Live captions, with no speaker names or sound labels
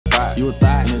thought. You a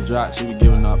thought. In the drop, she be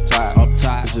giving up top. Up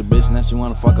top. It's a bitch, now she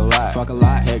wanna fuck a lot. Fuck a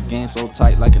lot. Head game so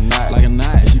tight like a knot. Like a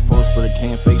knot. And she post for the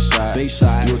can fake shot. Fake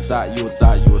shot. You a thought, you a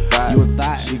thought, you a thought. You a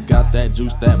thought. She got that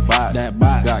juice, that box. That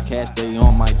box. Got cash, they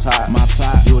on my top. My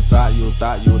top. You a thought, you a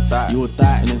thought, you a thought. You a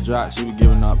thought. In the drop, she be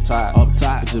giving up top. Up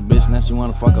top. It's a bitch, now she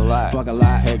wanna fuck a lot. Fuck a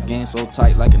lot. Head game so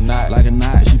tight like a knot. Like a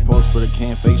knot. And she post for the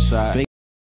can fake shot. Fake.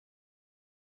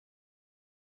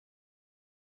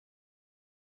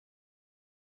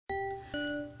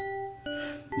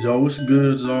 Yo, what's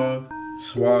good, y'all?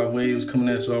 Suave Waves coming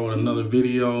at y'all with another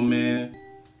video, man.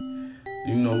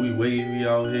 You know we wavy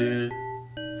out here.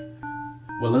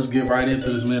 Well, let's get right into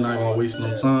this, man. I ain't gonna waste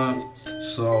no time.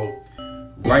 So,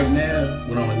 right now,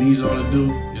 what I'm gonna need y'all to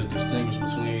do is distinguish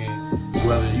between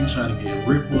whether you trying to get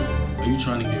ripples or you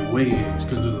trying to get waves,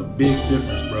 because there's a big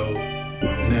difference, bro.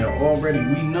 Now, already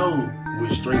we know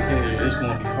with straight hair, it's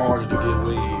gonna be harder to get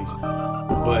waves.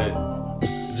 But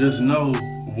just know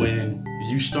when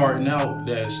you starting out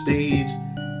that stage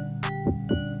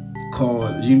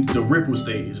called the ripple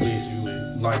stage, basically.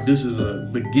 Like, this is a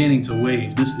beginning to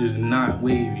wave. This is not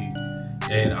wavy,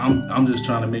 and I'm just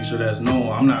trying to make sure that's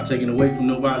known. I'm not taking away from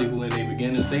nobody who in their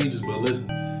beginning stages, but listen,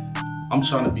 I'm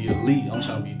trying to be elite. I'm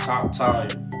trying to be top tier.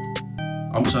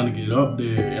 I'm trying to get up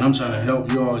there, and I'm trying to help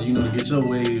y'all, you know, to get your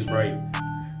waves right.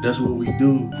 That's what we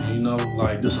do, you know.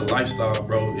 Like, this a lifestyle,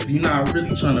 bro. If you're not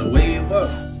really trying to wave up,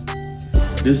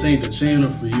 this ain't the channel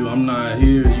for you. I'm not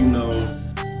here, you know,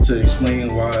 to explain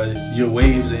why your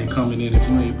waves ain't coming in if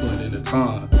you ain't putting in the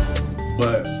time.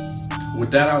 But with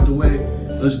that out the way,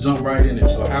 let's jump right in it.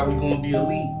 So how we gonna be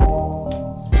elite?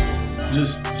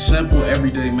 Just simple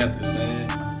everyday methods, man.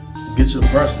 Get your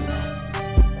brushes.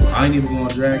 I ain't even gonna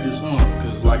drag this on,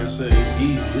 because like I said, it's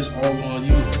easy. It's all on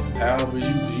you. However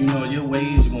you know, your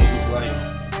waves gonna look like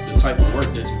the type of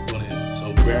work that you put in.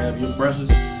 So grab your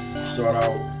brushes, start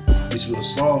out. Get you a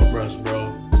soft brush, bro.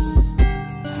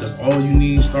 That's all you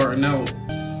need starting out.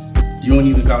 You don't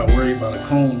even gotta worry about a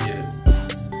comb yet.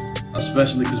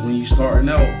 Especially because when you starting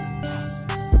out,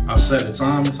 I've said it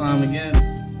time and time again,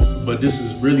 but this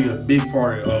is really a big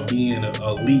part of being an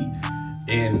elite.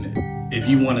 And if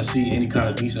you want to see any kind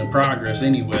of decent progress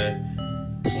anyway,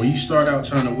 when you start out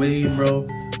trying to wave, bro,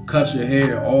 cut your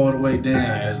hair all the way down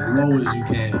as low as you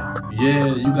can. Yeah,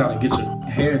 you gotta get your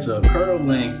hair to a curl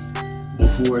length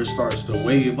before it starts to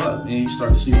wave up and you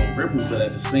start to see them ripples. But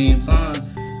at the same time,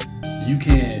 you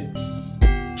can't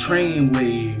train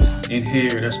waves in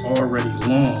hair that's already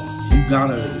long. You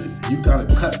gotta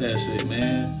cut that shit,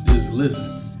 man. Just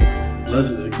listen.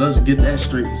 Let's get that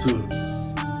straight too.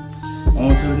 On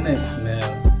to the next.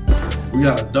 Now, we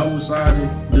got a double-sided.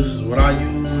 This is what I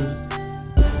use.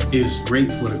 It's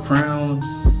great for the crown.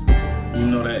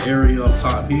 You know, that area up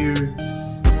top here.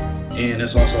 And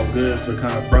it's also good for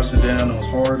kind of brushing down those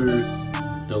harder,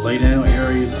 the lay down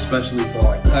areas, especially for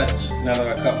like cuts. Now that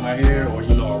I cut my hair, or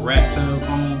you know, a rat tail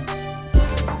comb.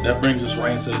 That brings us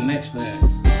right into the next thing.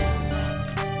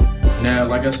 Now,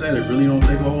 like I said, it really don't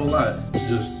take a whole lot.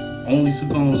 Just only 2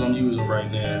 combs I'm using right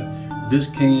now. This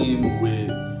came with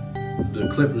the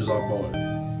clippers I bought.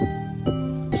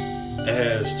 It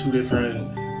has 2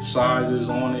 different sizes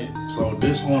on it, so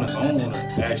this on its own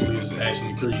actually is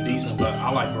pretty decent, but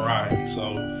I like variety,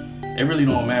 so it really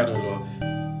don't matter though.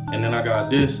 And then I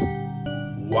got this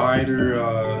wider,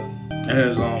 it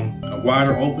has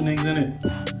wider openings in it.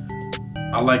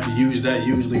 I like to use that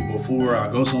usually before I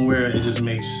go somewhere. It just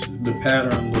makes the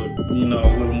pattern look, you know,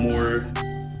 a little more.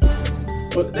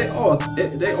 But they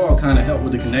all kind of help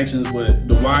with the connections, but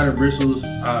the wider bristles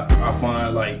I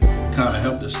find like kind of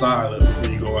help to style it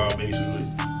before you go out, basically.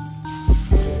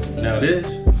 Now this,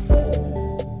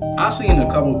 I've seen a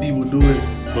couple people do it,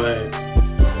 but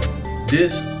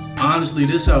this, honestly,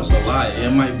 this helps a lot.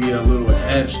 It might be a little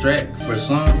abstract for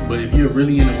some, but if you're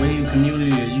really in the wave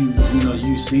community and you know,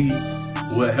 you see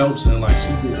what helps and like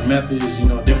secret methods, you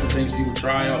know, different things people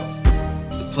try out,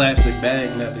 the plastic bag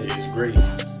method is great.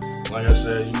 Like I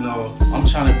said, you know, I'm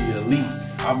trying to be elite.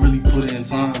 I really put in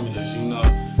time in this, you know,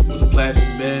 with the plastic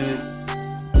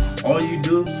bag. All you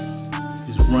do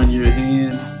is run your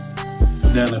hand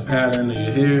down the pattern of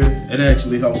your hair. It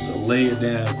actually helps to lay it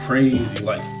down crazy.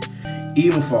 Like,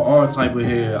 even for our type of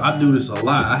hair, I do this a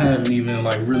lot. I haven't even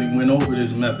like really went over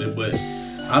this method, but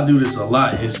I do this a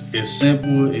lot. It's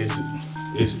simple, it's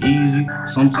easy.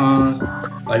 Sometimes,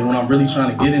 like when I'm really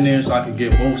trying to get in there so I can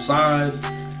get both sides,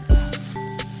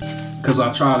 because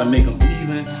I try to make them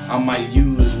even, I might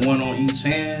use one on each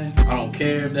hand. I don't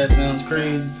care if that sounds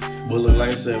crazy, but look, like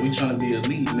I said, we trying to be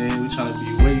elite, man. We trying to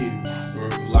be wavy.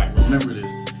 Like, remember this,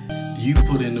 you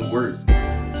put in the work.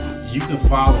 you can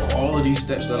follow all of these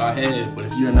steps that I had, but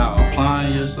if you're not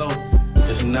applying yourself,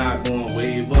 it's not going to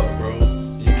wave up, bro.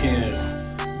 You can't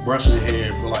brush your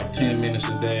hair for like 10 minutes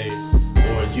a day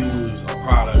or use a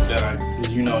product that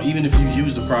even if you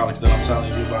use the products that I'm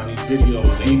telling you about in these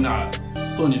videos and you're not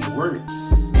putting in the work,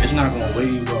 it's not going to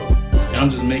wave up. And I'm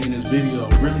just making this video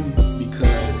really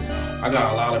because I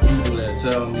got a lot of people that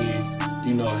tell me,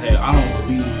 hey, I don't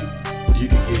believe you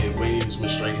can get waves with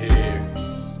straight hair.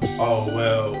 Oh,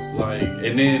 well,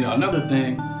 and then another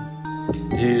thing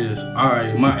is, all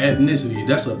right, my ethnicity,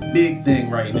 that's a big thing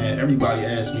right now. Everybody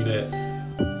asks me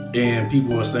that, and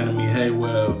people are saying to me, hey,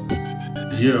 well,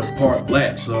 you're part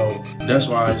black, so that's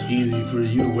why it's easy for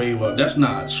you to wave up. That's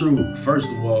not true,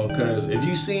 first of all, because if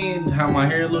you seen how my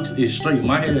hair looks, it's straight.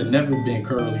 My hair had never been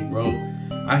curly, bro.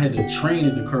 I had to train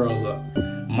it to curl up.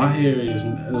 My hair is,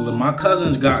 my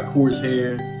cousins got coarse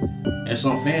hair, and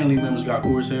some family members got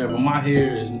coarse hair, but my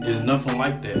hair is nothing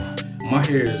like that. My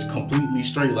hair is completely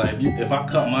straight. Like if I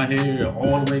cut my hair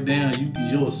all the way down,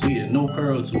 you'll see it, no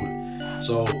curl to it.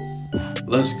 So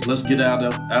let's get out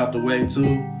the way too,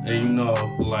 and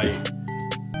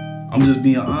I'm just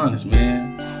being honest,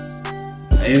 man.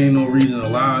 There ain't no reason to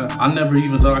lie. I never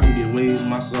even thought I could get waves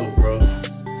myself, bro.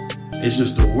 It's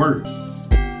just the work.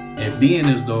 And being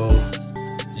as though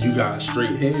you got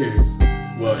straight hair,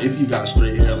 well, if you got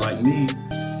straight hair like me,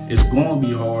 it's gonna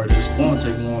be hard. It's gonna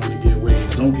take longer to get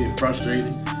waves. Don't get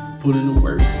frustrated. Put in the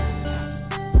work.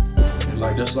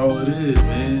 And that's all it is,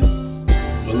 man.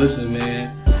 But listen,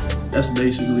 man, that's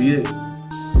basically it.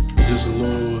 Just a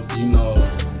little,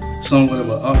 somewhat of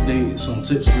an update, some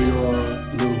tips for y'all,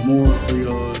 a little more for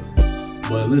y'all.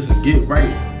 But listen, get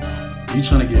right. You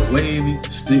trying to get wavy,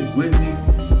 stick with me.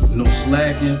 No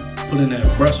slacking. Put in that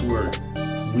brush work.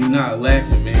 We not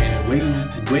lacking, man.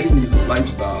 Wavy is a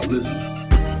lifestyle.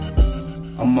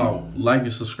 Listen, I'm out. Like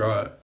and subscribe.